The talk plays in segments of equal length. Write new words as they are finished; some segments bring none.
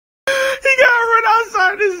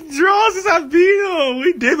draws since I beat him.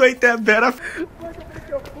 We did make that bet.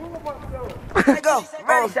 Go.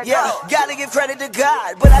 Yeah, gotta give credit to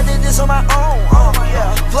God, but I did this on my own.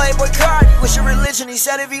 Yeah, Playboy Cardi, what's your religion? He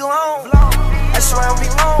said it be long. I swear I'll be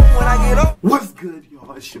long when I get up. What's good,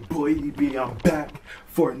 y'all? It's your boy EB. I'm back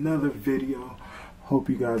for another video. Hope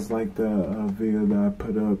you guys liked the video that I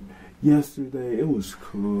put up yesterday. It was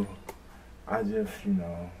cool. I just,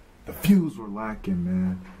 the views were lacking,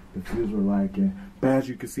 man. The views were lacking. But as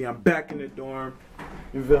you can see, I'm back in the dorm.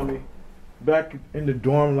 You feel me? Back in the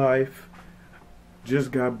dorm life.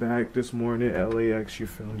 Just got back this morning, LAX, you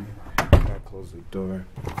feel me? Gotta close the door.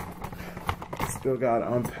 Still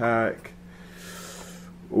gotta unpack.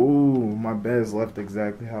 Ooh, my bed's left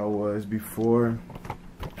exactly how it was before.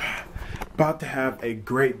 About to have a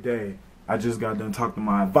great day. I just got done talking to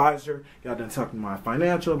my advisor. Got done talking to my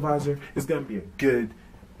financial advisor. It's gonna be a good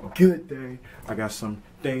day. I got some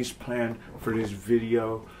things planned for this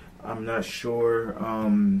video. I'm not sure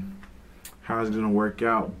how it's gonna work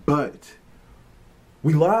out, but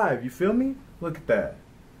we live, you feel me? Look at that.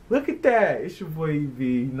 Look at that. It's your boy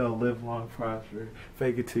EB, live long, prosper.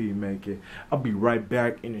 Fake it till you make it. I'll be right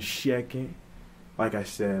back in a second. Like I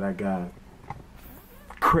said, I got a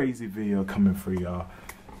crazy video coming for y'all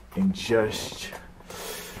in just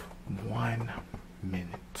 1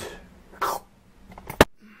 minute.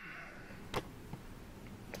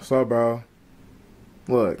 What's up, bro?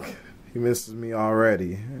 Look, he misses me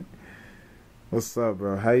already. What's up,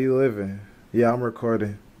 bro? How you living? Yeah, I'm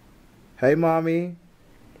recording. Hey, mommy.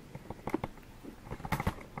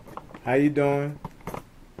 How you doing?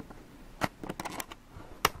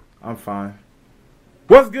 I'm fine.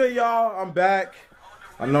 What's good, y'all? I'm back.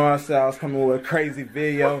 I know I said I was coming with a crazy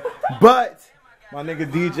video, but my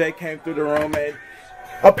nigga DJ came through the room and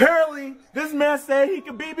apparently this man said he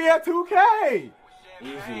could beat me at 2K.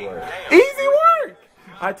 Easy work. Easy work.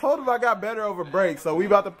 I told him I got better over break, so we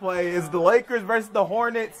about to play. It's the Lakers versus the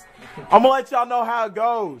Hornets. I'm gonna let y'all know how it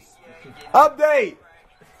goes. Update.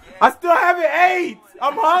 I still haven't ate.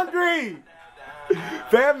 I'm hungry.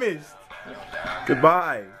 Famished.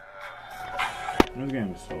 Goodbye. This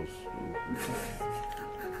game is so stupid.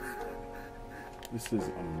 This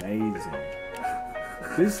is amazing.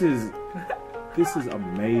 This is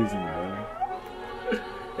amazing, bro.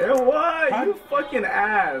 Hey, what? You fucking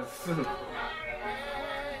ass.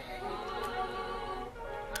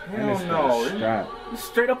 Hell no.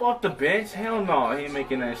 Straight up off the bench? Hell no. He ain't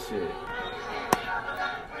making that shit.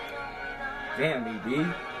 Damn,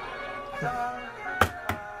 EB.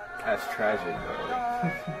 That's tragic, bro.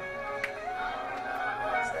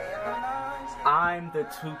 I'm the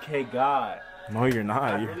 2K god. No, you're not.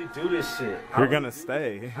 I really do this shit. You're gonna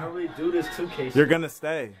stay. I really do this 2K shit. You're gonna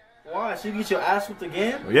stay. Why? So you get your ass whipped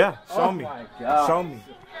again? Yeah, show me. My God. Show me.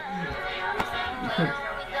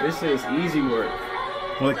 This is easy work.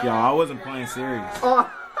 Look, y'all, I wasn't playing serious.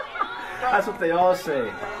 That's what they all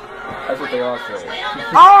say. That's what they all say.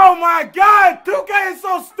 Oh my God, 2K is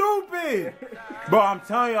so stupid. Bro, I'm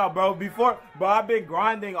telling y'all, bro, I've been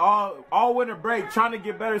grinding all winter break, trying to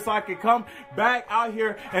get better so I can come back out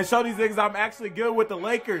here and show these niggas I'm actually good with the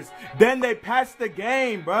Lakers. Then they patched the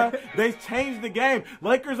game, bro. They changed the game.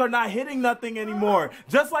 Lakers are not hitting nothing anymore.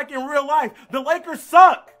 Just like in real life, the Lakers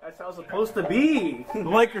suck. That's how it's supposed to be. The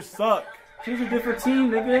Lakers suck. Choose a different team,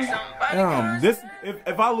 nigga.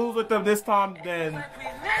 If I lose with them this time, then...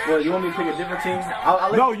 Well, you want me to pick a different team?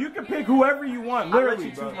 No, you can pick whoever you want,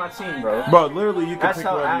 literally, I'll let you choose my team, bro. Bro, literally, you can That's pick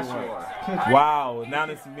how whoever you want. Wow, now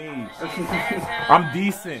it's me. I'm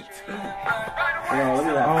decent.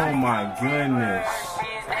 Oh my goodness.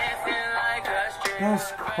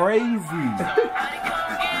 That's crazy.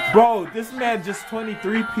 Bro, this man just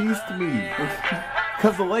 23-pieced me.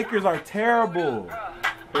 Because the Lakers are terrible.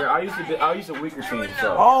 Here, I used a weaker team,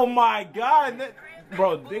 so. Oh my God.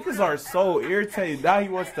 Bro, niggas are so irritated. Now he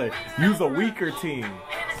wants to use a weaker team.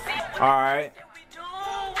 Alright.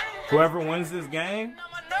 Whoever wins this game,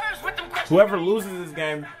 whoever loses this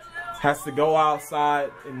game has to go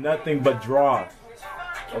outside in nothing but draws.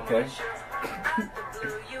 Okay.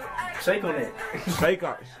 Shake on it. Shake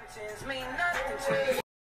on it.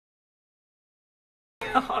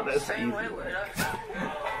 Oh, that's easy.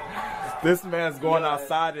 This man's going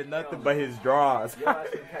outside in nothing but his draws. Yo, I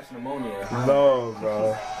should catch pneumonia. No,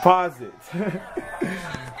 bro. Pause it.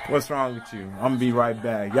 What's wrong with you? I'm gonna be right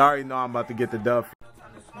back. Y'all already know I'm about to get the dub.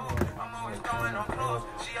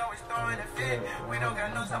 We don't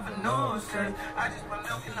got no time for no stress. I just put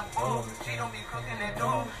milk in the bowl. She don't be cooking it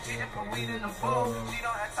dough. She just put weed in the bowl. She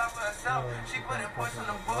don't have time for herself. She put it push on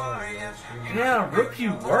the board. Yeah, rookie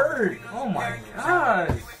word. Oh my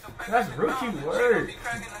god. That's rookie word.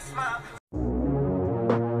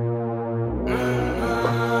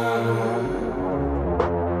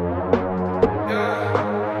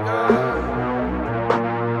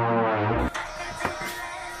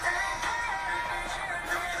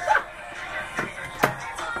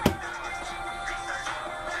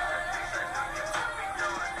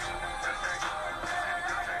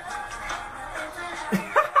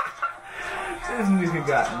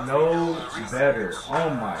 got no better. Oh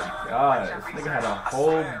my god. This nigga had a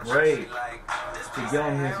whole break to get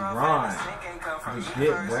on his run to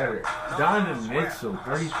get better. Donovan Mitchell,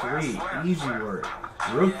 33. Easy work.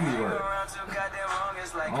 Rookie work.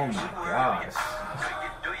 Oh my gosh.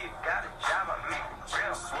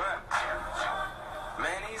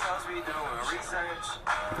 Man, these hoes be doing research.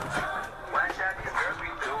 Watch out, these girls be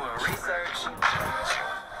doing research.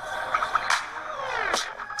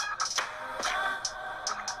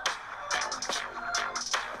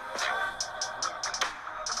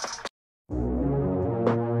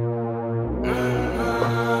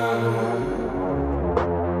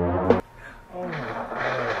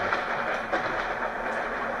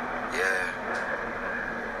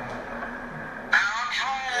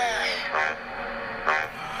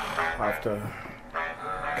 I have to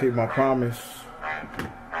keep my promise.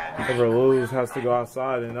 Whoever lose has to go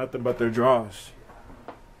outside and nothing but their draws.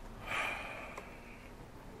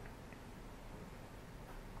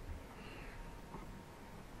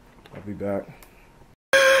 I'll be back.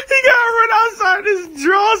 He got run outside his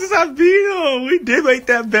draws since I beat him. We did make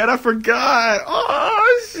that bet. I forgot.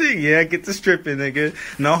 Oh, shit. Yeah, get the stripping, nigga.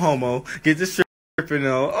 No homo. Get the stripping,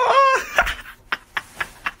 though. Oh.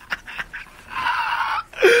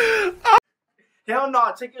 Hell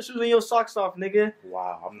no, take your shoes and your socks off, nigga.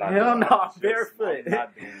 Wow, I'm not. Hell no, barefoot. I'm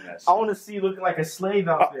not doing that shit. I want to see you looking like a slave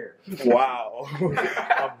out there. Wow.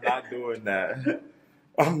 I'm not doing that.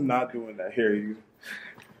 I'm not doing that. Here, you.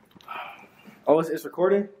 Oh, it's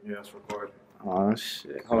recording? Yeah, it's recording. Oh,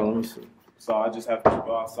 shit. Hold on, let me see. So I just have to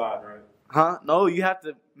go outside, right? Huh? No, you have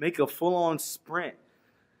to make a full-on sprint.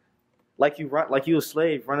 Like you run, like you a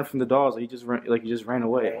slave running from the dogs, like you just ran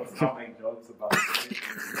away. Let's not make jokes about it.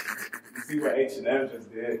 You see what H&M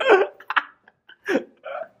just did?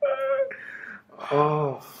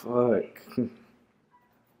 Oh, fuck.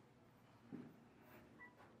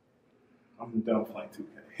 I'm done playing 2K.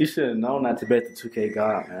 You should have known not to bet the 2K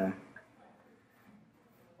god, man.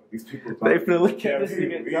 These people They finna look at this me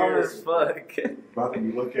nigga weird. dumb as fuck. About to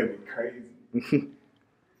be looking at me crazy.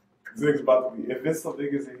 This nigga's about to be, if there's some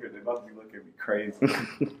niggas in here, they're about to be looking at me crazy.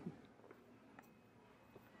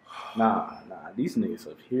 Nah, these niggas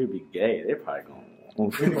up here be gay. They probably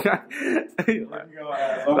gonna. They be like,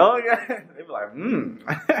 oh yeah. They be like,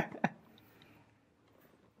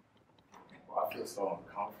 Well, I feel so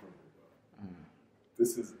uncomfortable, bro.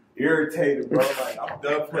 This is irritating, bro. Like, I'm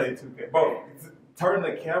done playing 2K. Bro, turn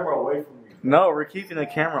the camera away from me. No, we're keeping the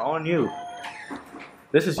camera on you.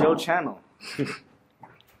 This is your channel.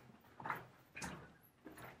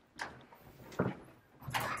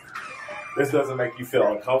 This doesn't make you feel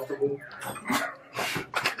uncomfortable?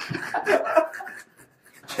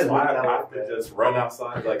 So I have to just run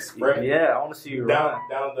outside, like sprint Yeah, I want to see you run.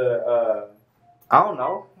 down the, I don't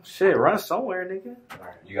know. Shit, run somewhere, nigga.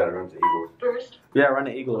 Alright, you gotta run to Eagles first. Yeah, run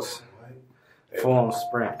the Eagles. Full on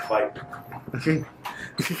sprint. like,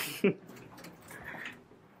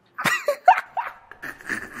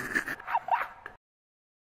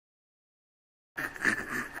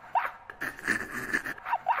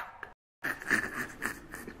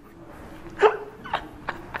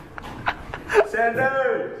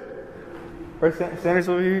 Sanders! Where's Sanders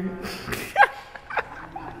over here?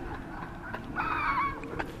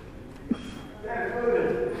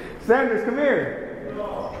 Sanders, come here.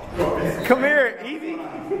 Come here, easy.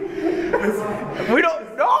 We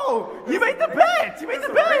don't know. You made the bet. You made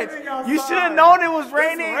the bet. You should have known it was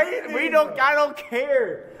raining. I don't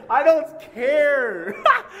care. I don't care.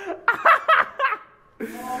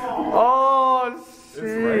 Oh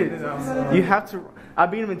shit! You have to. I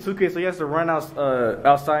beat him in 2K, so he has to run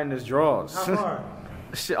outside in his drawers. How far?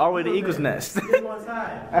 Shit, all the way to Eagles Nest. You go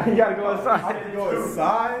inside. You gotta go I inside. need to go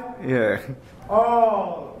inside? Yeah.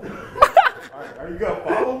 Oh. Are you gonna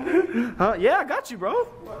follow me? Huh? Yeah, I got you, bro.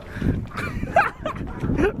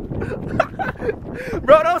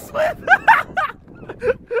 Bro, don't slip.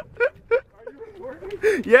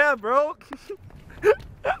 Yeah, bro.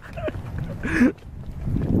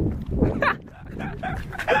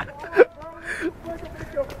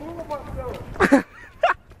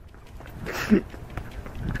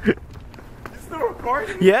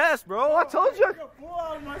 Yes, bro. I told you.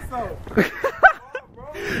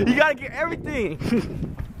 You gotta get everything.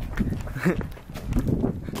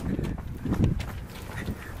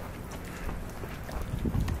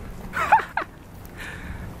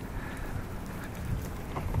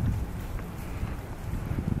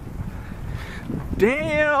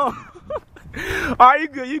 Damn. All right,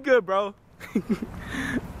 you good, bro.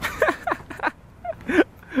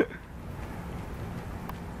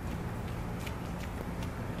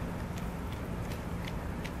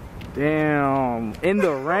 Damn, in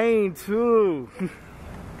the rain too.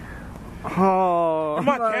 Oh,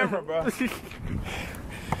 my camera, bro.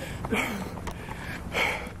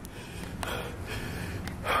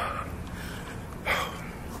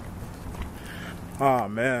 Oh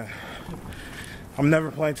man, I'm never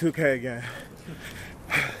playing 2K again.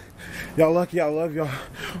 Y'all lucky I love y'all,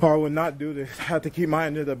 or I would not do this. I have to keep my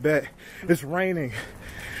end of the bet. It's raining.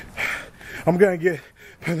 I'm gonna get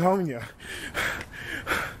pneumonia.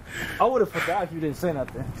 I would have forgot if you didn't say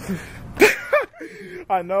nothing.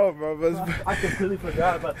 I know, bro, but I completely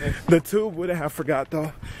forgot about that. the tube wouldn't have forgot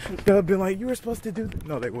though. They'd have been like, you were supposed to do that.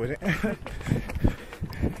 No, they wouldn't.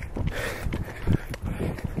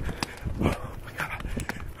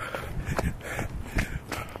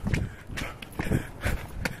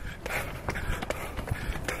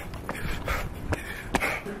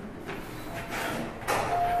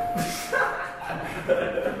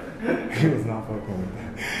 He was not fucking with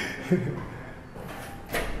that.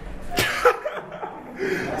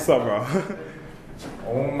 What's up, bro?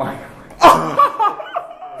 Oh my god.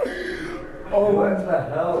 Oh, what the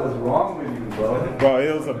hell is wrong with you, bro? Bro,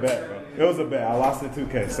 it was a bet, bro. It was a bet. I lost it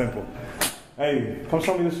 2K, simple. Hey, come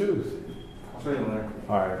show me the shoes. I'll show you later.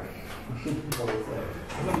 Alright.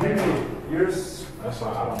 That's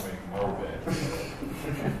why I don't make no bet.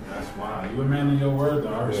 That's wild. You a man of your word,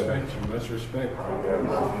 though. I respect you. Let's respect,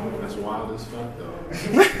 bro. That's wild as fuck, though.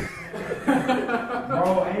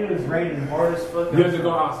 Bro, and it was raining hard as fuck. You have to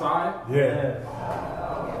go outside? Yeah.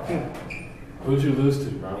 Who'd you lose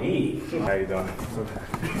to, bro? How you doing?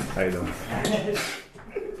 How you doing?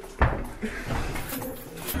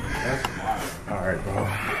 That's wild. Alright, bro.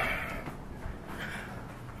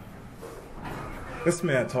 This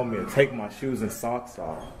man told me to take my shoes and socks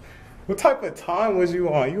off. What type of time was you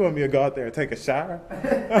on? You want me to go out there and take a shower?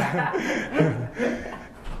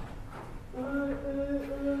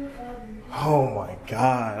 Oh my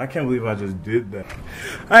God, I can't believe I just did that.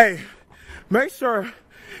 Hey, make sure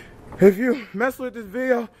if you mess with this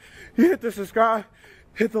video, you hit the subscribe,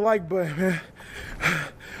 hit the like button, man.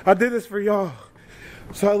 I did this for y'all,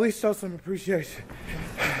 so at least show some appreciation.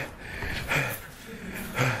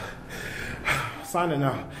 Signing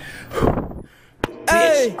out.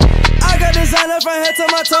 Hey, I got designer from head to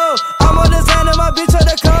my toe. I'm on designer, my bitch on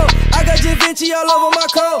the coat. I got Da Vinci all over my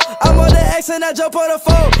coat. I'm on the X and I jump on the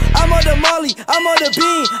phone. I'm on the Molly, I'm on the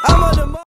bean, I'm on the